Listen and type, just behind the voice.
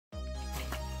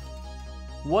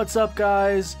What's up,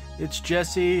 guys? It's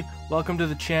Jesse. Welcome to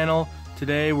the channel.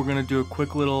 Today we're gonna do a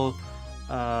quick little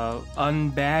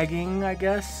unbagging, I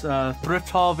guess, thrift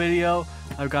haul video.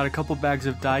 I've got a couple bags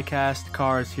of die-cast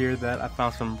cars here that I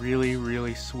found some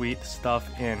really sweet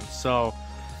stuff in. So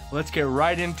let's get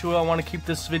right into it. I want to keep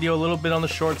this video a little bit on the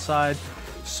short side.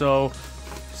 So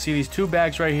see these two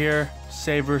bags right here,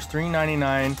 savers,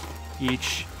 $3.99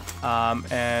 each,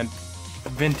 and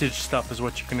vintage stuff is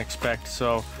what you can expect.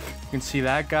 So you can see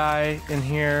that guy in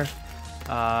here,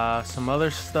 some other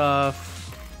stuff.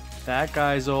 That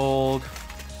guy's old.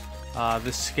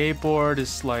 This skateboard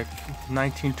is like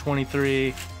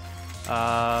 1923.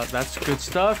 That's good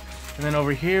stuff. And then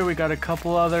over here we got a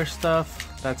couple other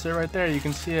stuff. That's it right there, you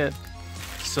can see it.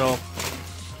 So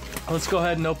let's go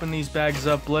ahead and open these bags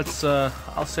up. Let's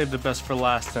I'll save the best for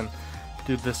last and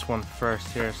do this one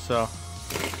first here. So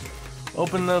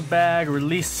open the bag,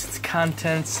 release its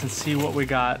contents, and see what we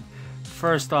got.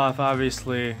 First off,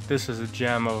 obviously, this is a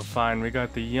gem of a find. We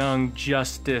got the Young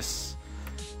Justice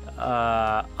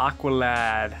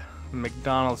Aqualad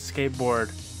McDonald's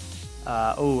skateboard.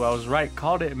 Oh, I was right,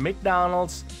 called it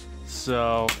McDonald's.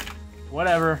 So,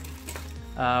 whatever.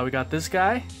 We got this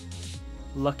guy,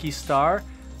 Lucky Star.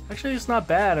 Actually, it's not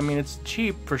bad. I mean, it's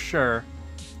cheap for sure.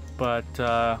 But,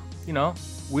 you know,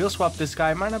 wheel swap this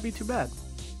guy might not be too bad.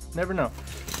 Never know.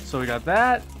 So we got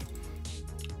that.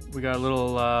 We got a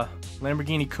little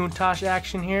Lamborghini Countach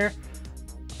action here.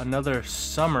 Another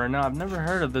Summer. Now, I've never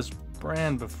heard of this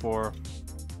brand before.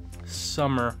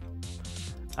 Summer.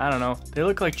 I don't know. They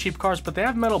look like cheap cars, but they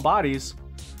have metal bodies.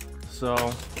 So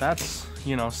that's,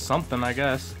 you know, something, I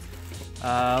guess.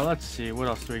 Let's see. What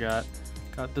else do we got?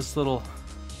 Got this little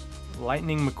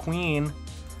Lightning McQueen.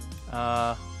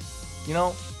 You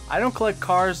know, I don't collect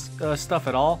cars stuff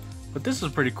at all. But this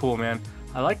is pretty cool, man.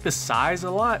 I like the size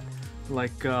a lot.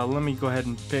 Like, let me go ahead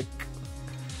and pick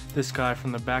this guy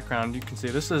from the background. You can see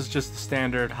this is just the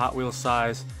standard Hot Wheels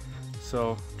size.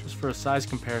 So, just for a size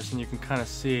comparison, you can kind of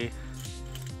see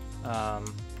about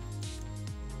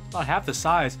half the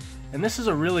size. And this is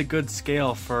a really good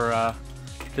scale for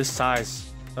this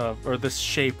size or this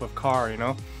shape of car, you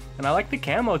know. And I like the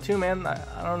camo too, man.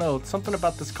 I don't know, something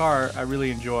about this car I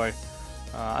really enjoy.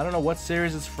 I don't know what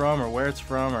series it's from or where it's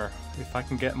from or if I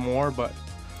can get more, but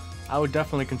I would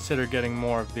definitely consider getting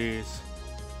more of these.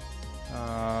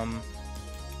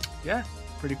 Yeah,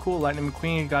 pretty cool. Lightning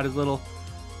McQueen got his little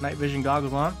night vision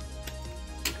goggles on.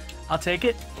 I'll take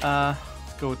it. Let's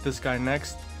go with this guy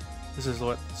next. This is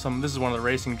one of the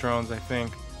racing drones, I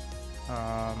think.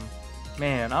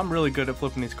 Man, I'm really good at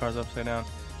flipping these cars upside down.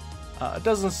 It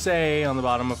doesn't say on the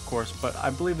bottom, of course, but I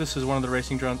believe this is one of the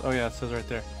racing drones. Oh yeah, it says right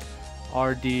there.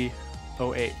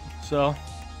 RD08. So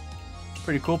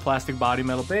pretty cool. Plastic body,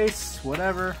 metal base,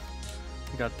 whatever.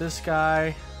 We got this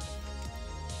guy,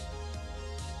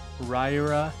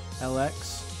 Ryra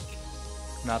LX.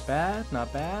 Not bad,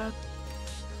 not bad.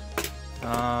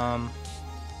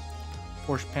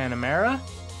 Porsche Panamera,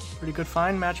 pretty good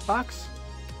find. Matchbox,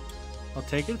 I'll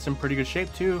take it. It's in pretty good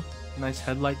shape too. Nice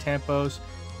headlight tampos.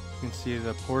 You can see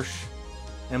the Porsche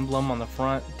emblem on the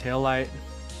front, tail light,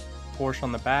 Porsche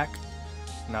on the back.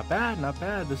 Not bad, not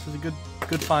bad. This is a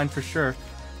good find for sure.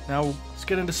 Now let's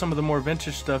get into some of the more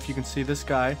vintage stuff. You can see this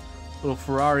guy, little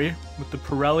Ferrari with the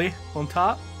Pirelli on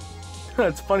top.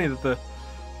 It's funny that the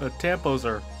tampos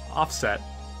are offset.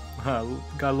 Got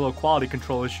a little quality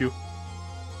control issue,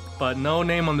 but no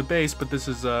name on the base. But this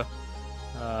is a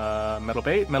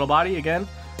metal body again.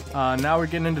 Now we're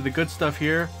getting into the good stuff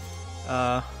here.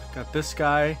 Got this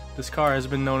guy. This car has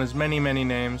been known as many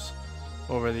names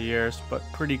over the years, but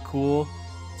pretty cool.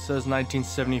 It says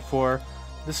 1974.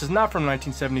 This is not from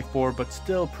 1974, but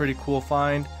still pretty cool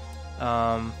find.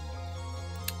 Might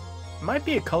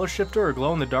be a color shifter or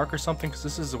glow in the dark or something, because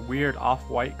this is a weird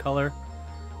off-white color.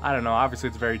 I don't know. Obviously,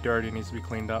 it's very dirty. It needs to be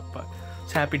cleaned up, but I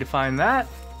was happy to find that.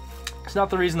 It's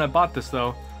not the reason I bought this,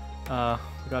 though.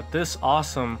 We got this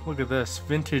awesome, look at this,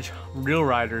 vintage Real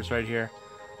Riders right here.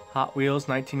 Hot Wheels,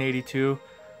 1982.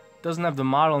 Doesn't have the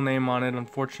model name on it,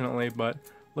 unfortunately, but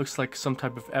looks like some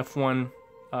type of F1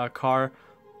 car.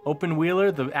 Open wheeler.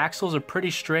 The axles are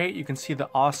pretty straight. You can see the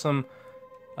awesome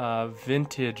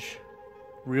vintage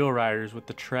Real Riders with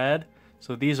the tread.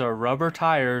 So these are rubber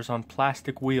tires on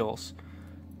plastic wheels.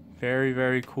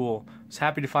 Very cool. I was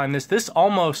happy to find this. This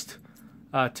almost,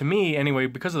 to me anyway,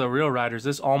 because of the Real Riders,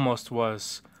 this almost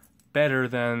was better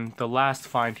than the last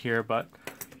find here, but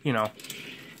you know,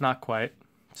 not quite.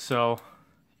 So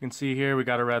you can see here we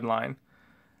got a Redline.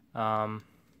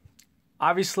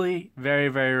 Obviously, very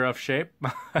rough shape,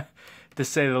 to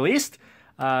say the least.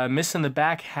 Missing the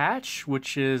back hatch,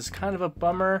 which is kind of a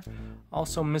bummer.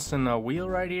 Also missing a wheel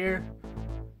right here.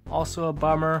 Also a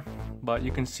bummer, but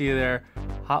you can see there,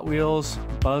 Hot Wheels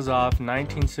Buzz Off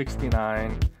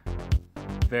 1969.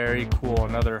 Very cool,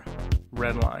 another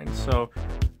Redline. So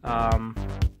I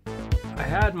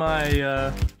had my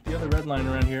the other Redline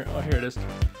around here. Oh, here it is.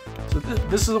 So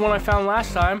this is the one I found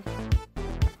last time.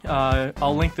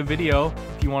 I'll link the video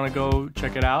if you want to go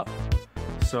check it out.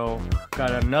 So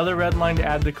got another Redline to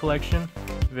add to the collection.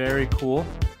 Very cool.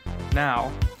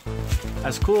 Now,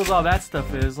 as cool as all that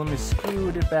stuff is, let me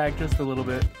scoot it back just a little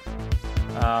bit.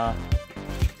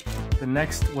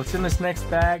 What's in this next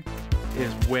bag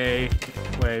is way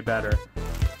better.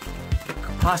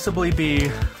 Could possibly be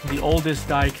the oldest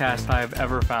diecast I've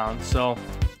ever found. So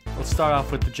let's start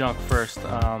off with the junk first.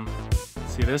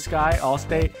 See this guy,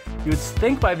 Allstate. You would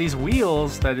think by these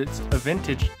wheels that it's a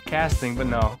vintage casting, but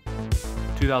no.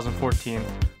 2014.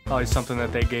 Probably something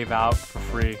that they gave out for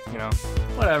free, you know.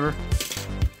 Whatever.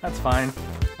 That's fine.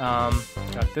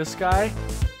 Got this guy.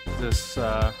 This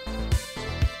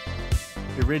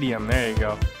Iridium. There you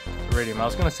go. Iridium. I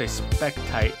was gonna say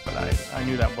Spectite, but I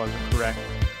knew that wasn't correct.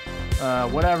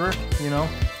 Whatever, you know.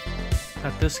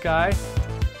 Got this guy.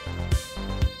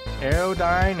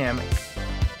 Aerodynamic.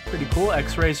 Pretty cool.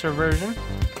 X-Racer version.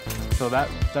 So that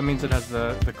means it has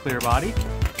the clear body.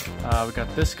 We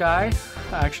got this guy.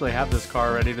 I actually have this car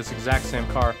already. This exact same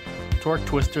car. Torque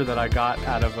Twister that I got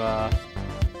out of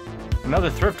another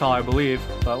thrift haul, I believe.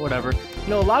 But whatever. You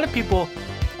know, a lot of people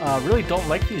really don't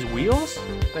like these wheels.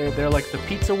 They're like the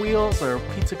pizza wheels or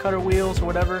pizza cutter wheels or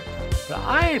whatever. But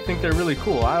I think they're really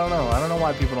cool. I don't know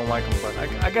why people don't like them, but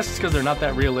I guess it's because they're not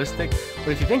that realistic.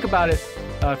 But if you think about it,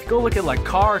 if you go look at like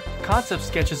car concept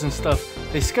sketches and stuff,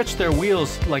 they sketch their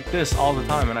wheels like this all the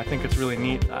time, and I think it's really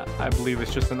neat. I believe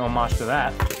it's just an homage to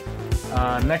that.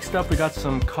 Next up, we got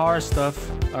some car stuff.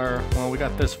 Well, we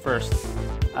got this first.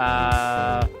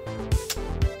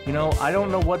 You know, I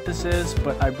don't know what this is,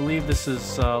 but I believe this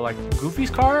is like Goofy's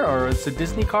car, or it's a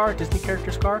Disney car, Disney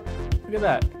character's car. Look at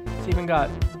that. It's even got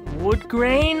wood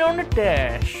grain on the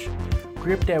dash.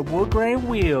 Grip that wood grain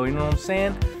wheel, you know what I'm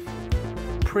saying?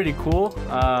 Pretty cool.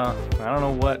 I don't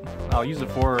know what I'll use it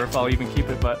for, or if I'll even keep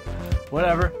it, but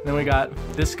whatever. Then we got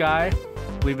this guy.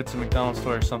 I believe it's a McDonald's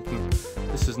toy or something.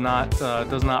 This is not,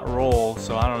 does not roll,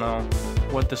 so I don't know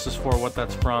what this is for, what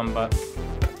that's from, but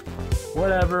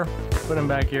whatever. Put him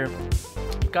back here.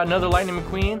 Got another Lightning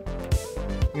McQueen.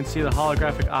 You can see the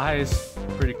holographic eyes.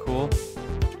 Pretty cool.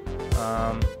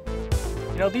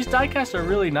 You know, these diecasts are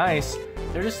really nice.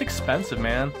 They're just expensive,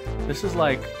 man. This is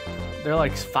like, they're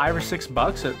like $5 or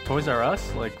 $6 at Toys R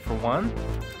Us, like for one.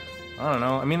 I don't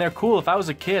know. I mean, they're cool. If I was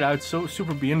a kid, I would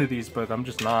super be into these, but I'm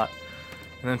just not.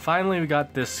 And then finally, we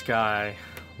got this guy.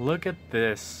 Look at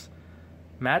this.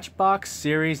 Matchbox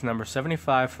Series number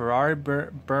 75 Ferrari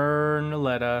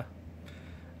Bernaletta.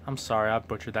 I'm sorry, I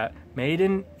butchered that. Made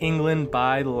in England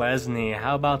by Lesney.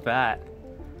 How about that?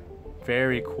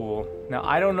 Very cool. Now,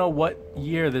 I don't know what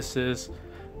year this is.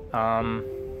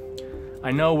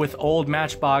 I know with old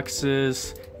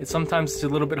Matchboxes, sometimes it's a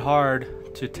little bit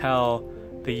hard to tell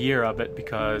the year of it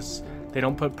because they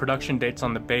don't put production dates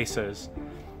on the bases.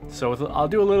 So I'll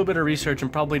do a little bit of research,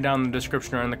 and probably down in the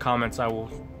description or in the comments I will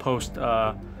post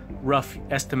a rough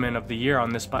estimate of the year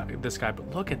on this guy.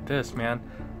 But look at this, man.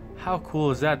 How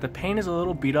cool is that? The paint is a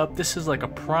little beat up. This is like a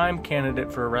prime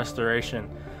candidate for a restoration.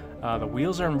 The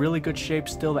wheels are in really good shape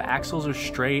still. The axles are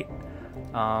straight.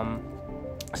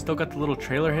 Still got the little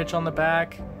trailer hitch on the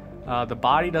back. The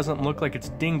body doesn't look like it's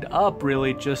dinged up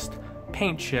really, just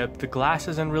paint chipped. The glass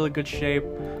is in really good shape.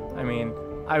 I mean,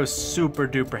 I was super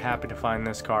duper happy to find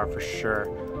this car for sure.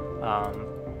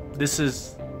 This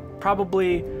is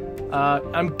probably,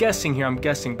 I'm guessing,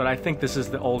 but I think this is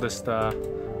the oldest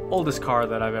car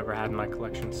that I've ever had in my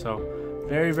collection. So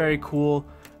very cool.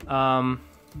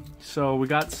 So we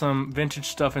got some vintage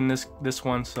stuff in this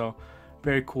one, so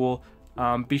very cool.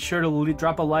 Be sure to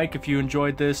drop a like if you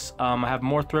enjoyed this. I have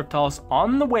more thrift hauls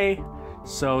on the way,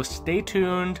 so stay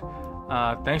tuned.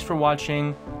 Thanks for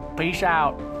watching. Peace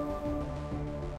out.